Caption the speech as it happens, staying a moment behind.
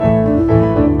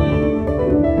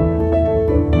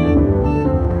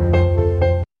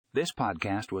This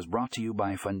podcast was brought to you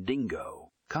by Fundingo.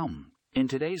 Come. In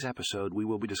today's episode, we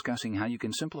will be discussing how you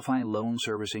can simplify loan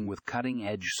servicing with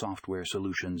cutting-edge software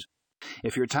solutions.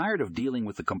 If you're tired of dealing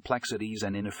with the complexities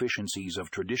and inefficiencies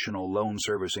of traditional loan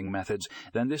servicing methods,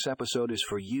 then this episode is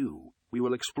for you. We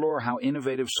will explore how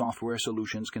innovative software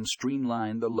solutions can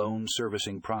streamline the loan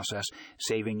servicing process,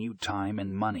 saving you time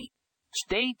and money.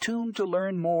 Stay tuned to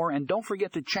learn more, and don't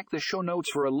forget to check the show notes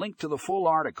for a link to the full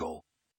article.